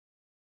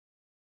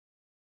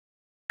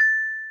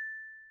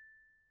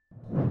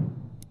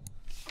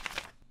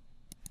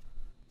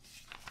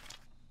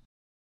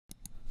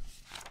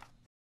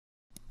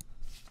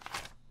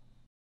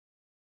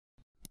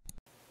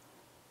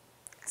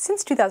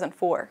Since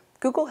 2004,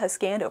 Google has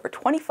scanned over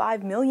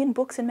 25 million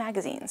books and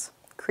magazines,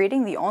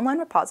 creating the online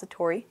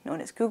repository known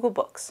as Google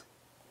Books.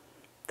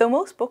 Though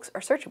most books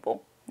are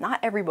searchable, not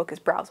every book is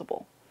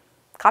browsable.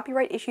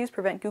 Copyright issues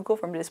prevent Google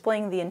from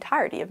displaying the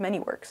entirety of many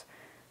works,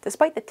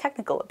 despite the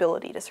technical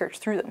ability to search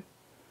through them.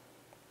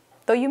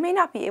 Though you may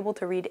not be able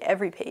to read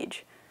every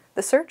page,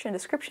 the search and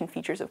description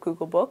features of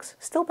Google Books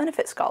still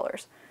benefit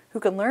scholars who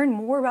can learn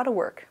more about a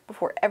work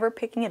before ever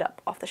picking it up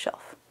off the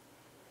shelf.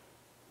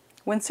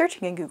 When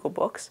searching in Google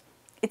Books,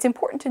 it's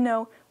important to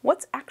know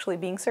what's actually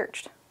being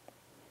searched.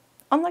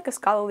 Unlike a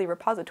scholarly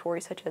repository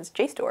such as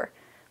JSTOR,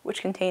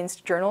 which contains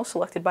journals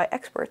selected by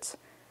experts,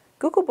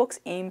 Google Books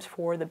aims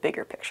for the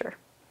bigger picture.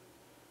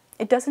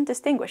 It doesn't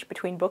distinguish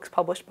between books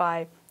published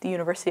by the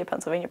University of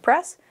Pennsylvania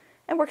Press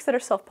and works that are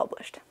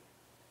self-published.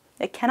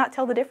 It cannot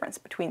tell the difference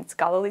between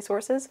scholarly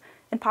sources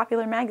and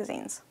popular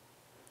magazines.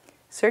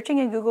 Searching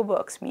in Google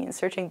Books means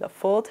searching the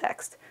full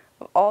text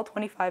of all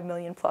 25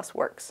 million plus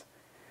works.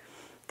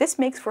 This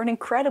makes for an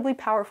incredibly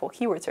powerful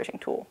keyword searching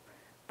tool,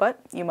 but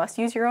you must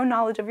use your own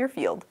knowledge of your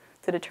field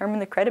to determine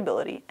the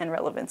credibility and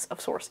relevance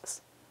of sources.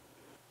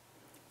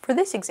 For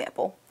this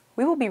example,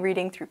 we will be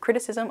reading through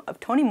criticism of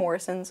Toni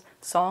Morrison's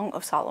Song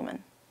of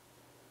Solomon.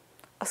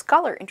 A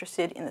scholar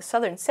interested in the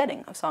southern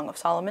setting of Song of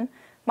Solomon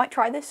might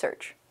try this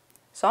search: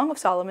 Song of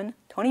Solomon,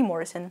 Toni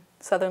Morrison,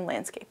 Southern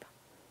Landscape.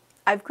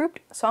 I've grouped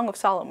Song of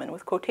Solomon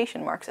with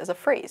quotation marks as a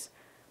phrase,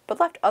 but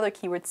left other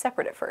keywords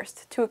separate at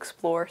first to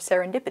explore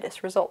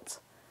serendipitous results.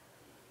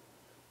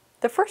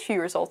 The first few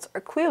results are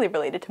clearly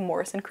related to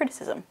Morrison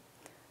criticism.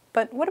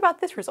 But what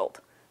about this result?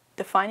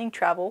 Defining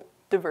travel,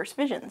 diverse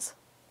visions.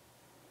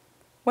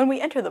 When we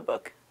enter the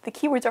book, the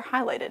keywords are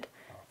highlighted,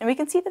 and we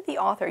can see that the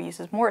author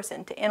uses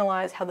Morrison to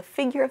analyze how the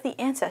figure of the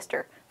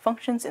ancestor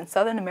functions in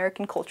Southern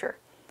American culture.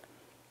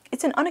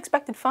 It's an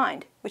unexpected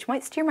find, which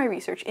might steer my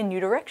research in new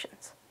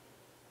directions.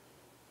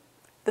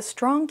 The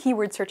strong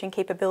keyword searching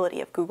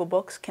capability of Google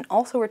Books can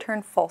also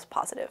return false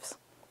positives.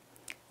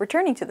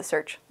 Returning to the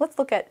search, let's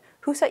look at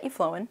Who Set You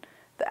Flowin',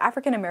 the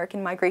African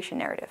American migration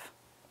narrative.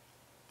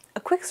 A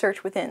quick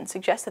search within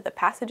suggests that the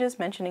passages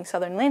mentioning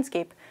Southern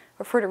Landscape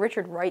refer to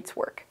Richard Wright's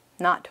work,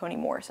 not Toni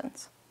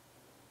Morrison's.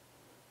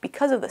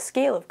 Because of the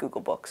scale of Google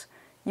Books,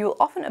 you will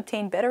often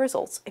obtain better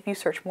results if you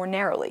search more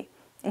narrowly,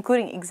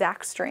 including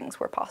exact strings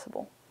where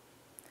possible.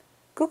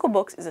 Google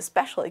Books is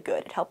especially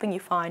good at helping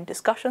you find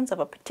discussions of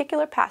a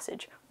particular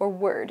passage or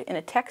word in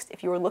a text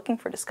if you are looking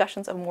for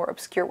discussions of more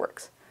obscure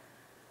works.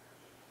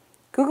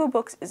 Google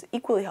Books is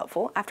equally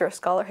helpful after a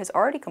scholar has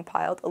already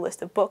compiled a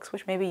list of books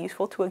which may be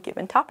useful to a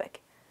given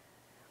topic.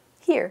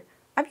 Here,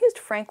 I've used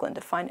Franklin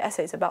to find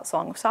essays about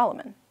Song of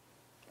Solomon.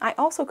 I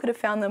also could have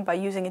found them by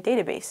using a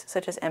database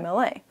such as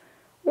MLA,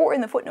 or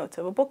in the footnotes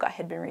of a book I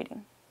had been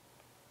reading.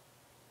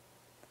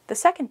 The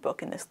second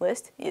book in this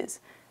list is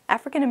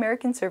African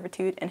American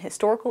Servitude and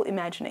Historical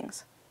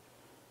Imaginings.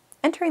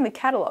 Entering the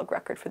catalog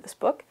record for this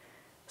book,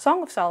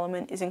 Song of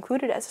Solomon is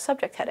included as a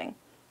subject heading,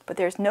 but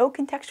there is no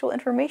contextual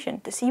information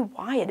to see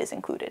why it is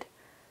included.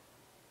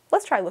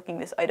 Let's try looking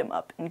this item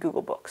up in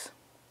Google Books.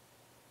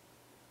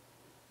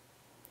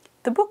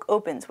 The book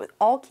opens with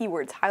all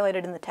keywords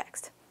highlighted in the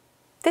text.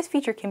 This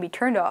feature can be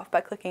turned off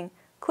by clicking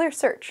Clear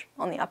Search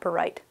on the upper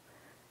right.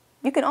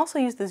 You can also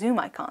use the zoom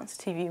icons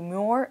to view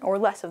more or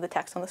less of the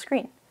text on the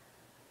screen.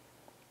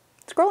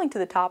 Scrolling to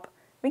the top,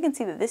 we can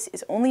see that this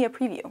is only a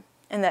preview,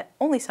 and that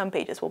only some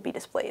pages will be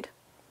displayed.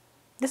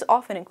 This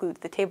often includes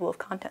the table of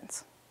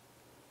contents.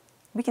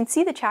 We can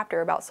see the chapter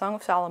about Song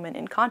of Solomon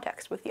in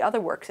context with the other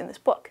works in this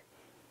book.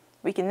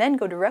 We can then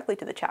go directly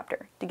to the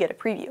chapter to get a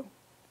preview.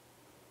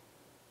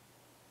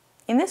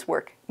 In this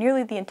work,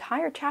 nearly the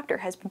entire chapter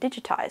has been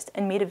digitized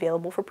and made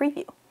available for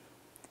preview.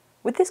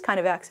 With this kind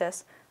of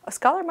access, a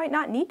scholar might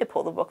not need to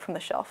pull the book from the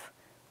shelf.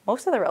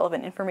 Most of the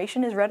relevant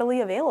information is readily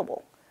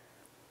available.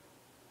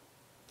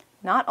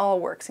 Not all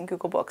works in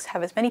Google Books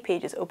have as many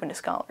pages open to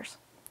scholars.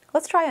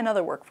 Let's try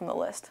another work from the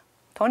list,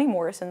 Toni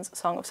Morrison's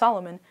Song of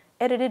Solomon,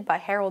 edited by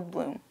Harold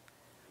Bloom.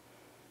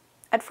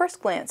 At first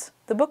glance,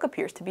 the book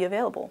appears to be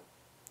available.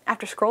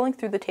 After scrolling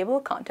through the table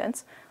of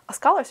contents, a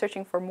scholar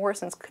searching for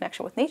Morrison's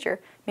connection with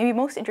nature may be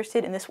most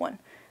interested in this one,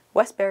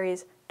 Wes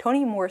Berry's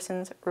Toni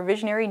Morrison's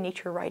Revisionary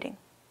Nature Writing.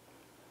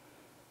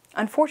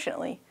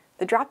 Unfortunately,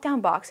 the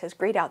drop-down box has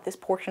grayed out this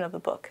portion of the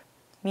book,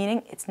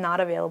 meaning it's not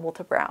available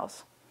to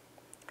browse.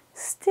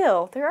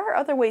 Still, there are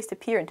other ways to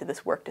peer into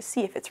this work to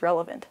see if it's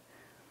relevant.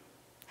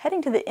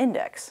 Heading to the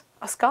index,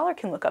 a scholar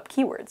can look up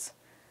keywords.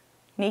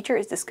 Nature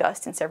is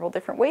discussed in several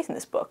different ways in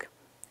this book,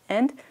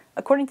 and,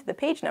 according to the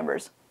page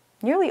numbers,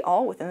 nearly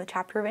all within the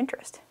chapter of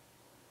interest.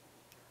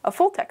 A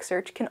full-text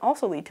search can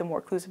also lead to more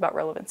clues about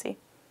relevancy.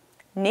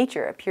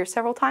 Nature appears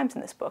several times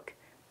in this book,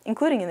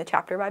 including in the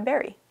chapter by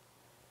Berry.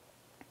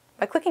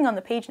 By clicking on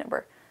the page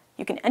number,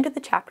 you can enter the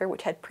chapter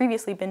which had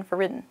previously been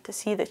forbidden to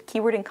see the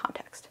keyword in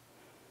context.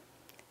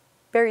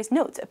 Berry's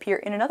notes appear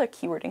in another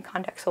keyword in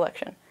context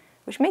selection,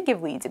 which may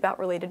give leads about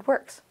related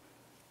works.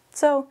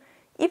 So,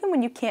 even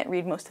when you can't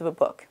read most of a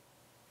book,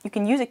 you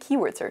can use a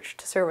keyword search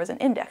to serve as an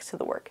index to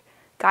the work,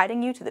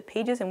 guiding you to the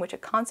pages in which a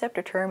concept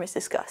or term is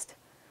discussed.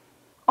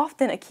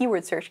 Often a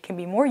keyword search can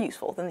be more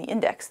useful than the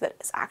index that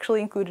is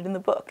actually included in the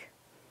book.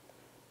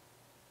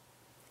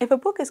 If a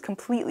book is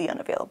completely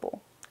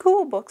unavailable,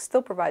 Google Books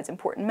still provides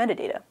important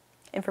metadata,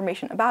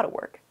 information about a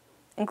work,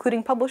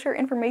 including publisher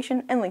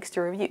information and links to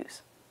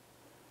reviews.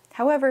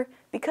 However,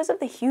 because of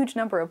the huge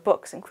number of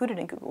books included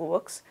in Google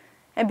Books,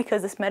 and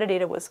because this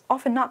metadata was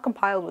often not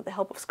compiled with the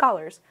help of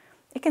scholars,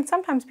 it can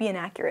sometimes be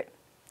inaccurate,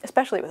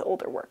 especially with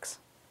older works.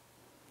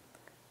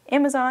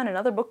 Amazon and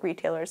other book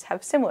retailers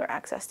have similar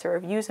access to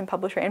reviews and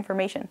publisher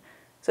information,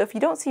 so if you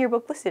don't see your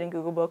book listed in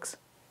Google Books,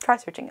 try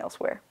searching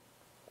elsewhere.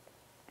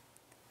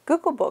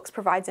 Google Books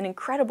provides an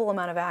incredible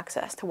amount of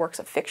access to works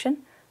of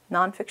fiction,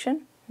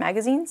 nonfiction,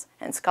 magazines,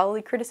 and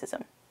scholarly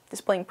criticism,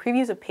 displaying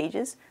previews of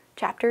pages,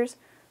 chapters,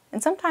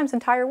 and sometimes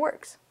entire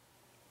works.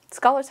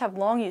 Scholars have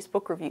long used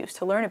book reviews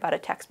to learn about a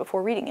text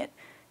before reading it,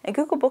 and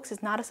Google Books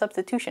is not a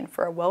substitution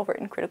for a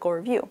well-written critical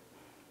review.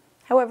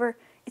 However,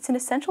 it's an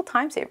essential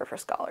time saver for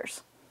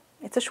scholars.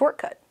 It's a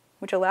shortcut,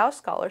 which allows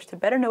scholars to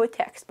better know a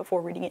text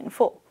before reading it in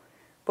full,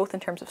 both in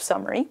terms of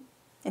summary,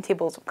 in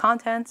tables of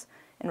contents,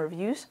 and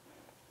reviews,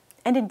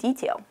 and in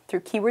detail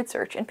through keyword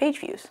search and page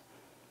views.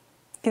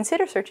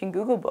 Consider searching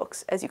Google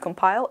Books as you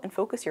compile and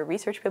focus your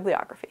research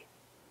bibliography.